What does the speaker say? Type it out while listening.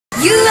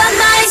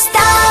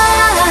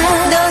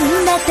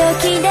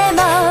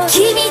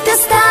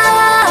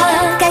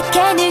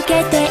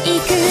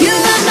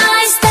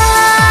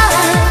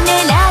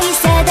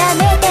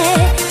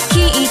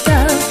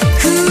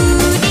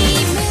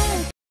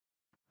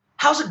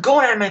How's it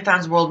going, anime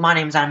fans world? My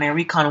name is Anime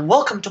Recon, and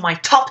welcome to my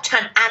top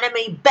 10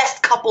 anime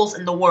best couples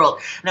in the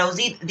world. Now,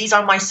 these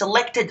are my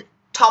selected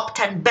top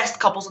 10 best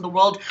couples in the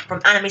world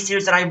from anime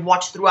series that I've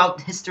watched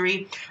throughout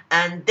history,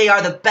 and they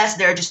are the best.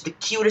 They're just the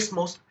cutest,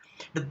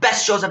 the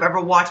best shows I've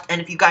ever watched,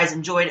 and if you guys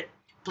enjoyed it,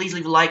 please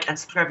leave a like and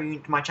subscribe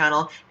to my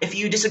channel. If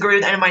you disagree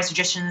with any of my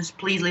suggestions,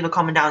 please leave a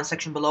comment down in the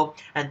section below,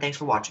 and thanks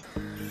for watching.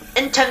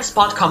 In 10th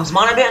spot comes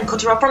Manabe and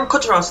Kotaro from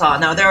Kotaro-san.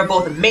 Now, they are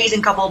both an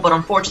amazing couple, but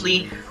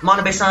unfortunately,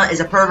 Manabe-san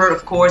is a pervert,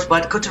 of course,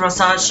 but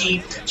Kotaro-san,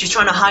 she's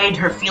trying to hide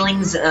her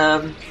feelings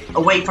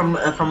away from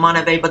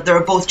Manabe, but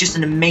they're both just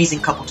an amazing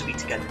couple to be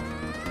together.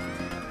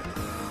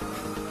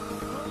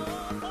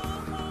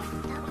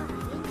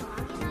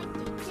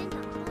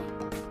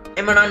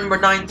 In my number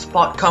 9th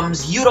spot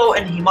comes Yuro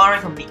and Himari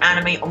from the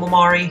anime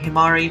Omomari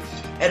Himari.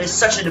 It is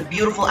such a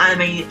beautiful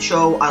anime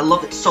show. I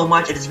love it so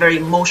much. It is very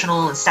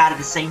emotional and sad at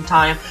the same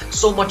time.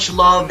 So much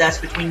love that's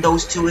between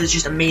those two is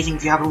just amazing.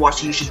 If you haven't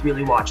watched it, you should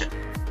really watch it.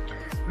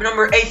 My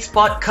number 8th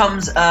spot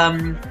comes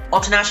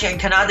Otanashi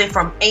and Kanade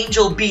from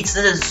Angel Beats.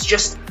 This is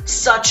just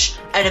such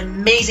an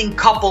amazing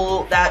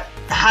couple that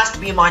has to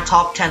be in my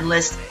top 10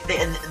 list.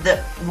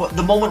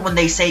 The moment when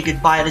they say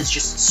goodbye, it is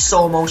just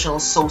so emotional,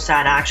 so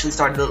sad. I actually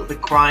started a little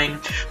bit crying.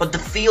 But the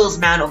feels,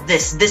 man, of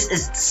this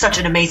is such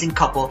an amazing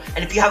couple.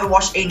 And if you haven't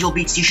watched Angel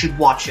Beats, you should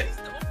watch it.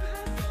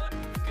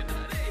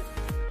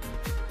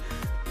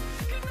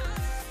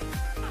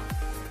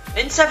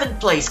 In 7th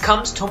place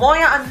comes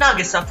Tomoya and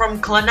Nagisa from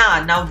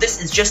Clannad. Now,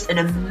 this is just an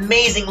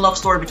amazing love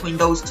story between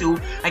those two.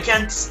 I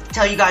can't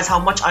tell you guys how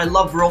much I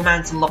love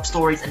romance and love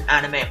stories in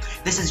anime.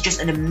 This is just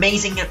an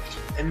amazing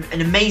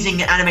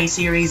anime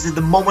series.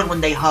 The moment when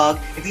they hug.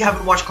 If you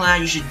haven't watched Clannad,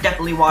 you should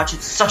definitely watch it.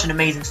 It's such an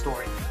amazing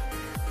story.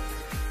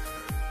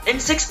 In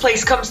 6th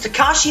place comes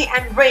Takashi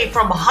and Rei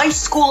from High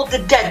School of the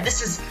Dead.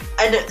 This is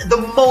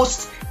the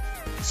most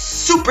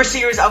super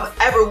series I've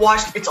ever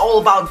watched. It's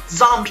all about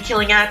zombie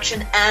killing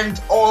action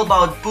and all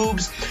about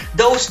boobs.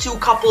 Those two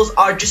couples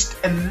are just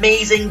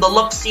amazing. The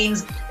love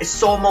scenes is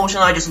so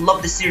emotional. I just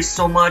love this series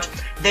so much.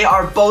 They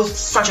are both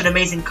such an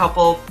amazing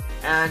couple,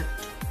 and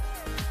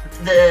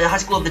the High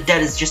School of the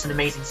Dead is just an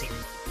amazing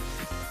series.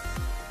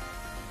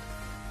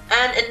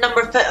 And in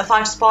number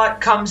 5 spot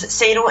comes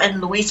Seiro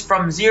and Luis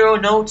from Zero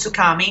no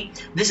Tsukami.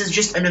 This is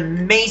just an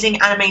amazing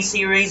anime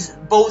series,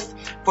 both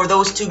for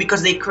those two,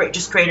 because they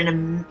just create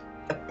a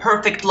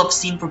perfect love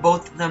scene for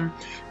both of them.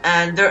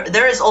 And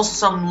there is also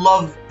some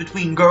love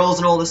between girls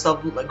and all this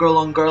stuff, like girl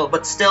on girl,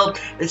 but still,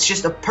 it's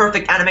just a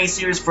perfect anime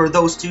series for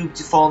those two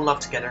to fall in love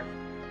together.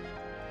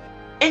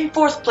 In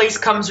 4th place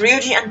comes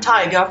Ryuji and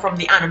Taiga from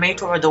the anime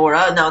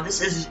Toradora. Now, this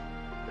is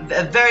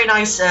a very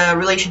nice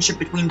relationship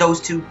between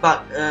those two,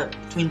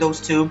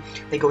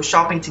 they go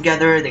shopping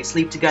together, they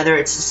sleep together.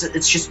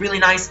 It's just really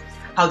nice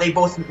how they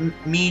both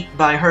meet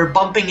by her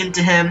bumping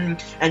into him,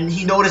 and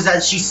he noticed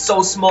that she's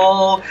so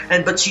small,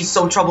 but she's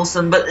so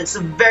troublesome. But it's a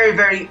very,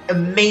 very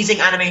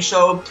amazing anime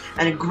show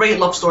and a great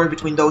love story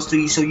between those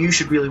two, so you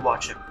should really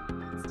watch it.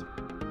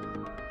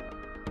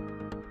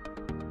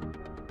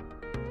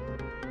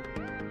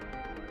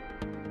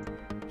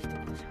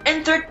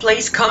 In 3rd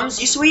place comes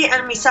Yusui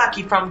and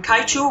Misaki from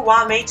Kaichu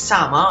wa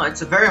Mate-sama.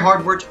 It's a very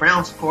hard word to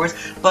pronounce, of course,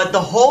 but the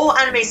whole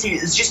anime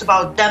series is just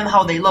about them,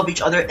 how they love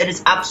each other. It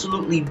is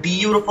absolutely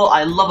beautiful.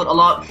 I love it a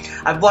lot.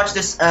 I've watched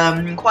this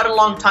quite a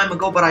long time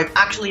ago, but I've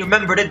actually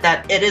remembered it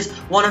that it is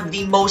one of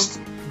the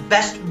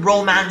best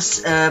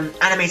romance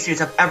anime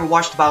series I've ever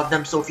watched about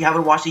them. So if you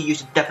haven't watched it, you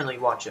should definitely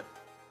watch it.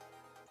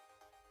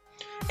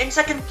 In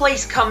 2nd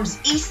place comes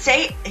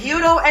Issei,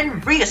 Hiro,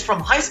 and Rias from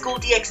High School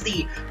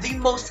DxD, the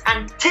most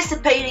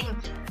anticipating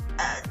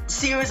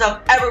series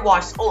I've ever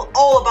watched.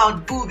 All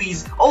about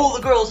boobies, all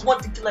the girls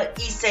wanting to let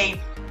Issei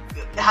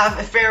have an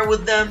affair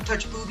with them,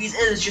 touch boobies.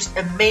 It is just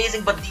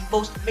amazing, but the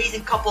most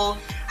amazing couple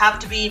have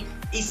to be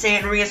Issei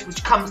and Rias,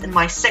 which comes in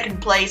my 2nd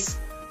place.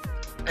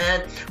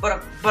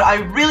 But I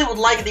really would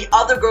like the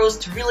other girls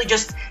to really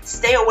just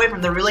stay away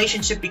from the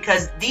relationship,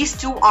 because these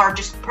two are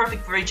just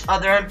perfect for each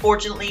other,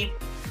 unfortunately.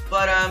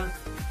 But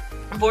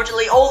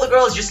unfortunately, all the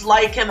girls just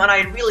like him, and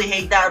I really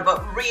hate that.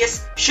 But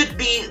Rias should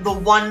be the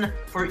one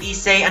for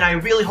Issei, and I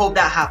really hope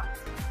that happens.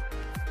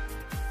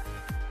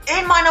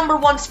 In my number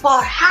 1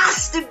 spot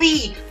has to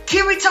be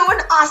Kirito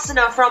and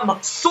Asuna from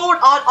Sword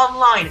Art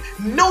Online.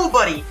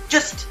 Nobody,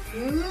 just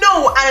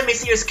no anime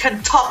series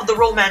can top the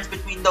romance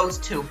between those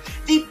two.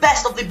 The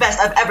best of the best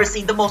I've ever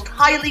seen. The most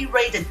highly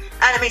rated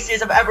anime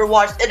series I've ever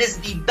watched. It is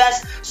the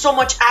best. So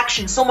much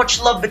action, so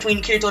much love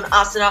between Kirito and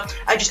Asuna.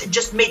 It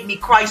just made me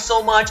cry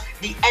so much.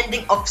 The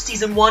ending of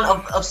season 1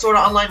 of Sword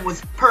Art Online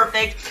was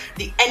perfect.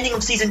 The ending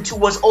of season 2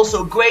 was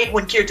also great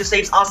when Kirito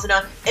saves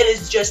Asuna. It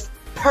is just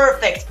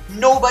perfect.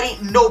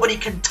 Nobody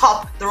can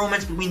top the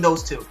romance between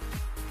those two.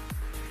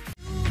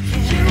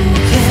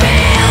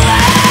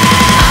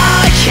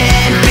 I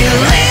can't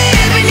believe